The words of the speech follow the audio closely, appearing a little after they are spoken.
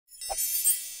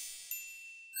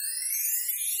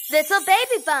Little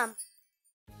baby bump.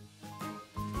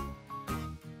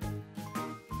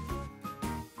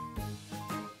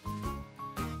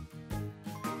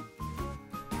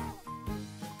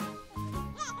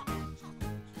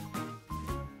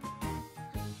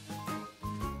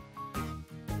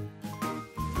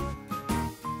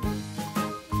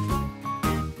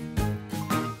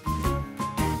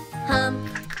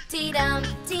 Humpty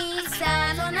Dumpty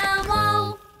sat on a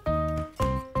wall.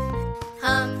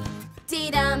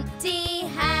 Humpty Dumpty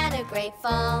had a great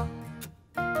fall.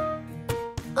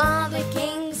 All the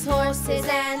king's horses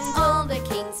and all the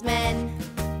king's men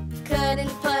couldn't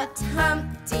put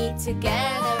Humpty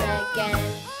together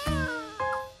again.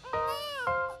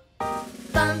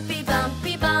 Bumpy,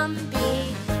 bumpy,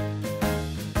 bumpy,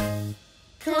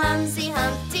 clumsy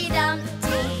Humpty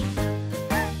Dumpty.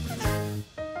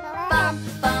 Bump,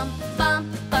 bump, bump,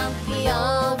 bump, we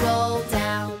all roll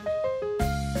down.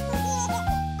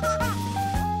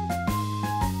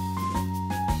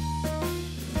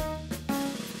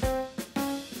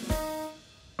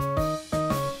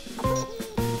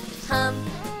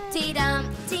 Humpty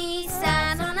Dumpty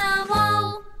sat on a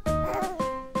wall.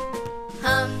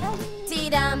 Humpty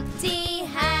Dumpty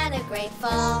had a great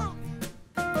fall.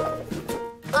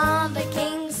 All the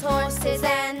king's horses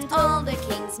and all the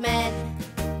king's men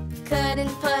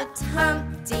couldn't put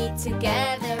Humpty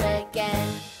together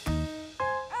again.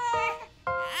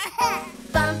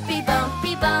 Bumpy,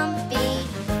 bumpy, bumpy,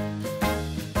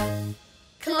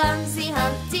 clumsy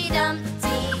Humpty Dumpty.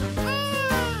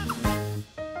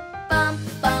 Bump,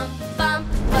 bump, bump,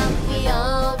 bump, we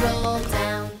all roll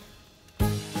down.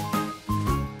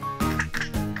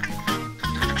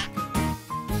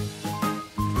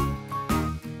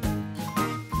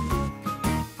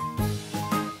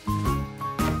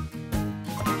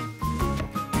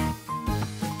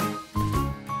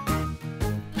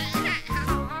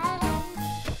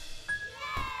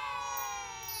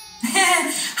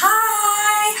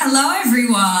 Hi! Hello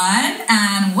everyone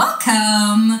and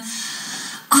welcome!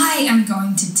 I am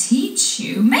going to teach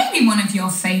you maybe one of your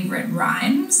favourite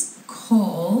rhymes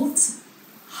called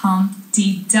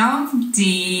Humpty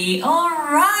Dumpty.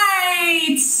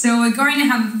 Alright, so we're going to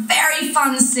have a very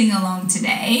fun sing-along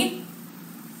today.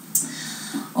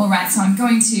 Alright, so I'm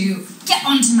going to get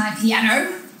onto my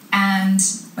piano and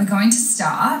we're going to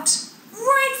start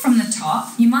right from the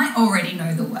top. You might already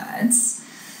know the words.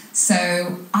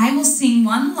 So I will sing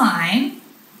one line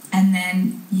and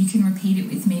then you can repeat it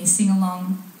with me, sing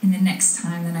along in the next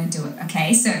time that I do it.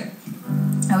 Okay, so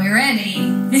are we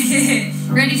ready?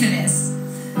 Ready for this?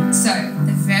 So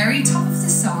the very top of the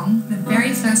song, the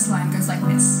very first line goes like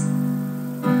this.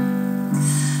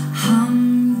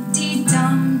 Humpty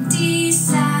Dumpty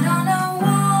sat on a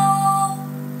wall.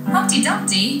 Humpty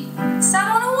Dumpty sat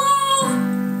on a wall.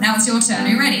 Now it's your turn. Are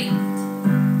you ready?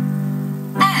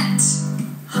 And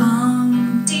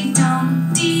Humpty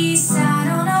Dumpty sat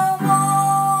on a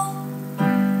wall.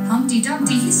 Humpty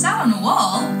Dumpty, he sat on a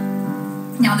wall.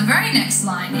 Now the very next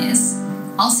line is,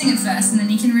 I'll sing it first and then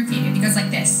you can repeat it. It goes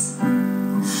like this.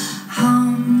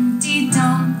 Humpty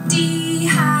Dumpty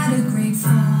had a great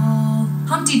fall.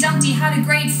 Humpty Dumpty had a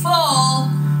great fall.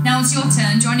 Now it's your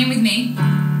turn. Join in with me.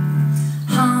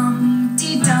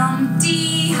 Humpty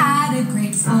Dumpty had a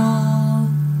great fall.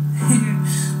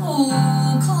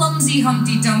 Oh, clumsy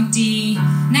Humpty Dumpty.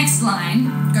 Next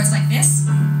line goes like this.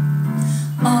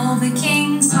 All the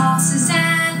king's horses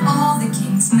and all the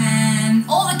king's men.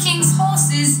 All the king's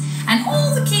horses and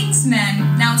all the king's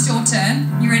men. Now it's your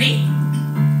turn. You ready?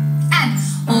 And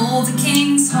all the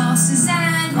king's horses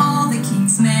and all the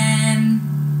king's men.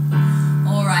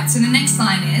 Alright, so the next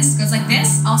line goes like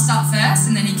this. I'll start first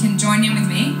and then you can join in with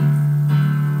me.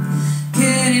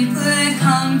 Couldn't put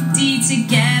Humpty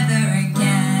together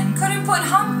again. Couldn't put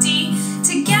Humpty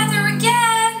together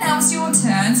again. Now it's your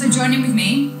turn, so join in with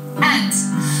me. And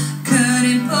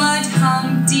couldn't put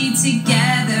Humpty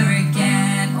together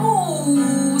again.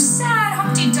 Oh, sad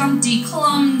Humpty Dumpty,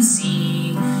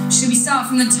 clumsy. Should we start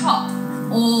from the top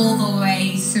all the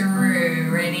way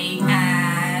through? Ready?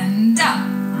 And up.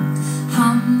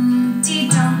 Humpty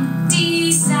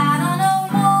Dumpty sat on a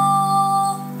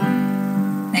wall.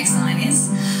 Next line is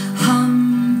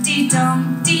Humpty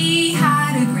Dumpty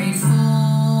had a great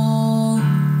fall.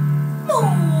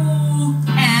 Ooh.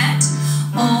 And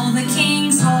all the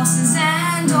king's horses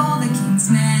and all the king's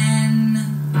men.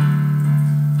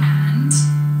 And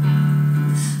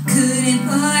couldn't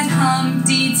put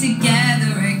Humpty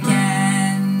together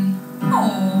again.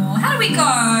 Oh, how do we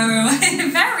go?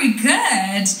 Very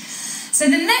good. So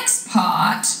the next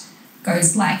part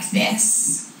goes like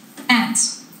this. And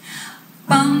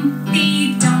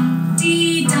Bumpy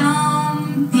Dumpty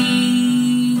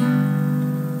Dumpy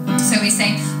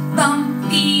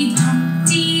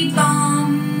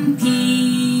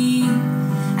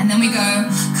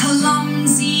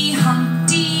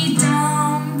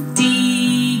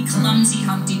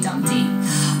Humpty Dumpty.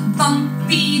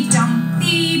 Bumpy,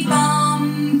 Dumpy,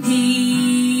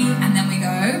 Bumpy. And then we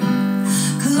go,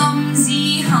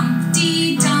 clumsy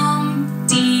Humpty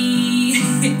Dumpty.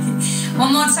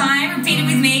 One more time, repeat it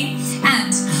with me.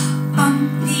 And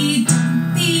Bumpy,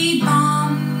 Dumpy,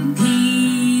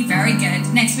 Bumpy. Very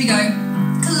good. Next we go,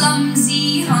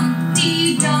 clumsy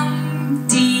Humpty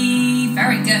Dumpty.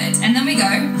 Very good. And then we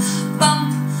go,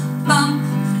 bump, bump,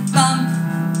 bump,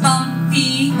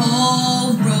 bumpy,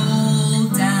 all roll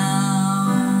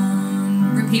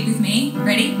down. Repeat with me.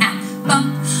 Ready? And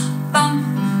bump, bump,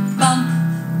 bump,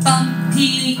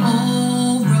 bumpy,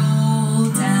 all roll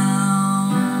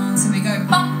down. So we go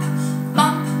bump,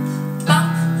 bump,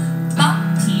 bump,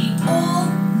 bumpy, all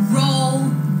roll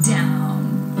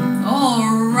down.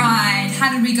 All right. How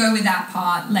did we go with that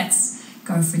part? Let's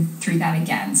go through that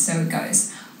again. So it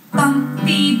goes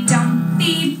bumpy,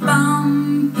 dumpy,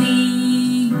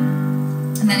 bumpy.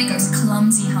 And then it goes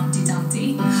clumsy Humpty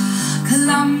Dumpty.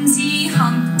 Clumsy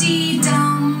Humpty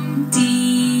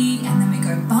Dumpty. And then we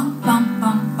go bump, bump,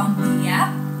 bump, bumpy,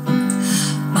 yeah?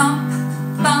 Bump,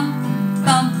 bump,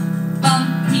 bump,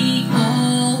 bumpy,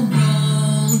 all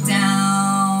roll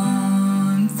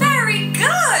down. Very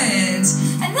good.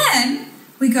 And then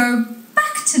we go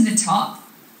back to the top,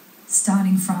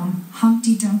 starting from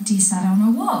Humpty Dumpty sat on a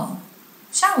wall.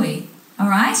 Shall we? All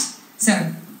right?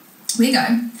 So, we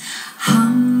go.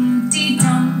 Humpty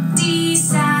Dumpty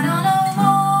sat on a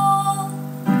wall.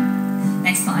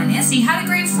 Next line, yes? He had a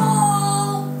great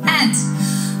fall. And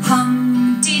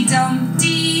Humpty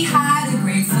Dumpty had a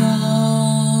great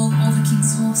fall. All the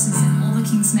king's horses and all the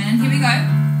king's men. Here we go.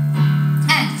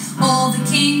 And all the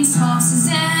king's horses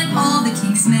and all the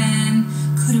king's men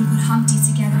couldn't put Humpty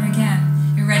together again.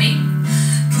 You ready?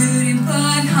 Couldn't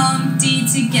put Humpty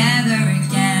together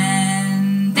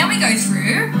again. Then we go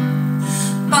through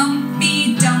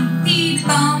Bumpy, Dumpy,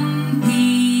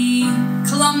 Bumpy.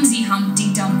 Clumsy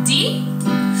Humpty Dumpty.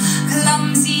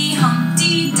 Clumsy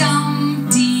Humpty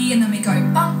Dumpty. And then we go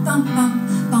bump, bump, bump,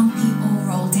 bumpy, all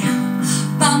roll down.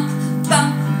 Bump,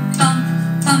 bump, bump,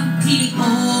 bumpy,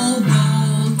 all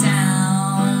roll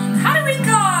down. How do we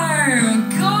go?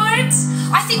 Good.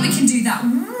 I think we can do that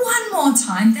one more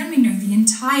time, then we know the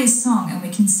entire song and we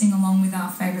can sing along with our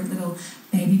favourite little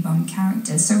baby bum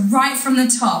characters. So right from the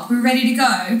top, we're ready to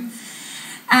go.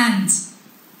 And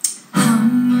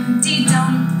Humpty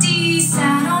Dumpty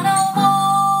sat on a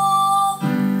wall.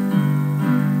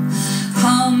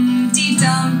 Humpty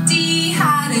Dumpty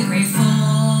had a great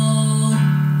fall.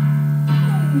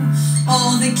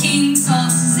 All the king's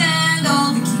horses and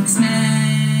all the king's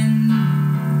men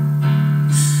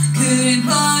couldn't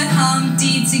put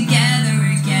Humpty together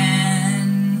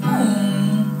again.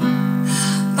 Oh,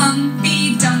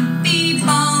 Bumpy, Dumpy,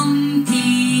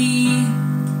 Bumpy.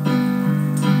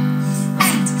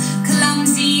 And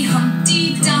clumsy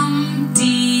Humpty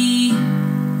Dumpty.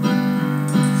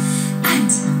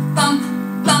 And bump,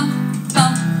 bump,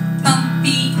 bump,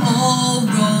 bumpy, all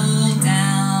roll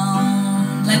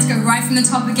down. Let's go right from the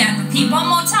top again. Repeat one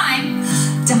more time.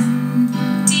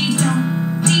 Dumpty,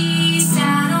 Dumpty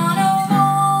sat on a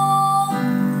wall.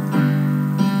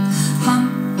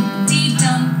 Humpty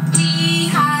Dumpty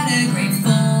had a great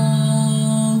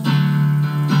fall.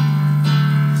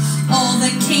 All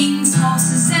the king's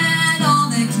horses and all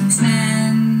the king's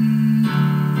men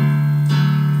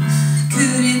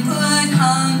couldn't put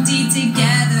Humpty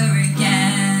together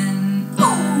again.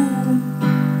 Ooh,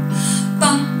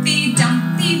 Bumpy,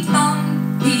 Dumpy,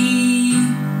 Bumpy.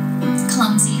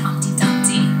 Clumsy Humpty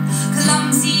Dumpty.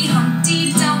 Clumsy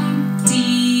Humpty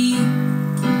Dumpty.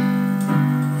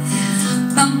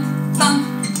 Bump, bump,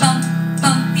 bump,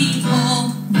 bumpy,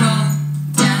 all roll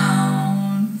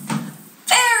down.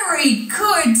 Very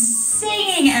good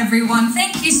singing, everyone.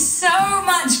 Thank you so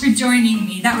much for joining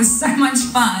me. That was so much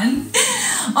fun.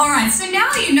 All right, so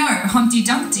now you know Humpty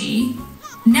Dumpty.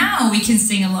 Now we can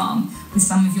sing along with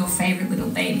some of your favourite little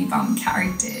baby bum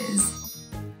characters.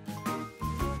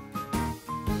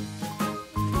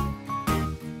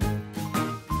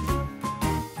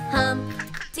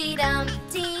 Humpty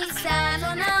Dumpty sat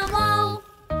on a wall.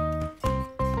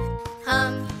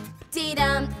 Humpty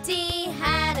Dumpty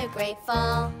had a great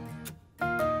fall.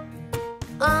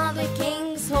 All the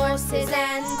king's horses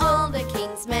and all the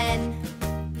king's men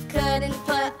couldn't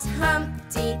put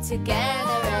Humpty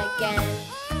together again.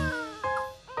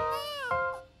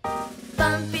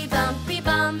 Bumpy, bumpy,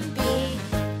 bumpy,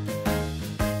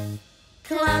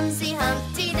 clumsy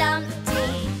Humpty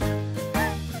Dumpty.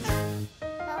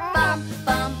 Bump,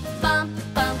 bump, bump,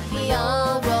 bumpy,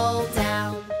 all roll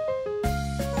down.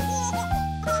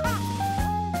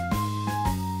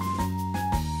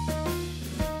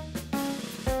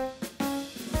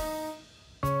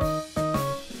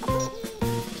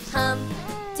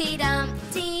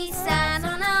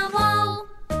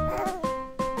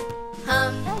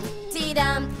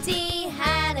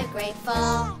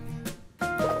 fall.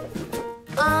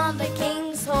 All the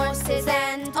king's horses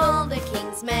and all the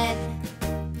king's men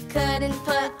couldn't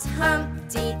put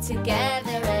Humpty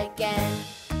together again.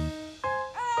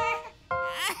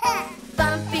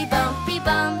 Bumpy, bumpy,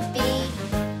 bumpy,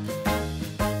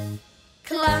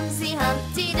 clumsy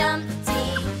Humpty Dumpty.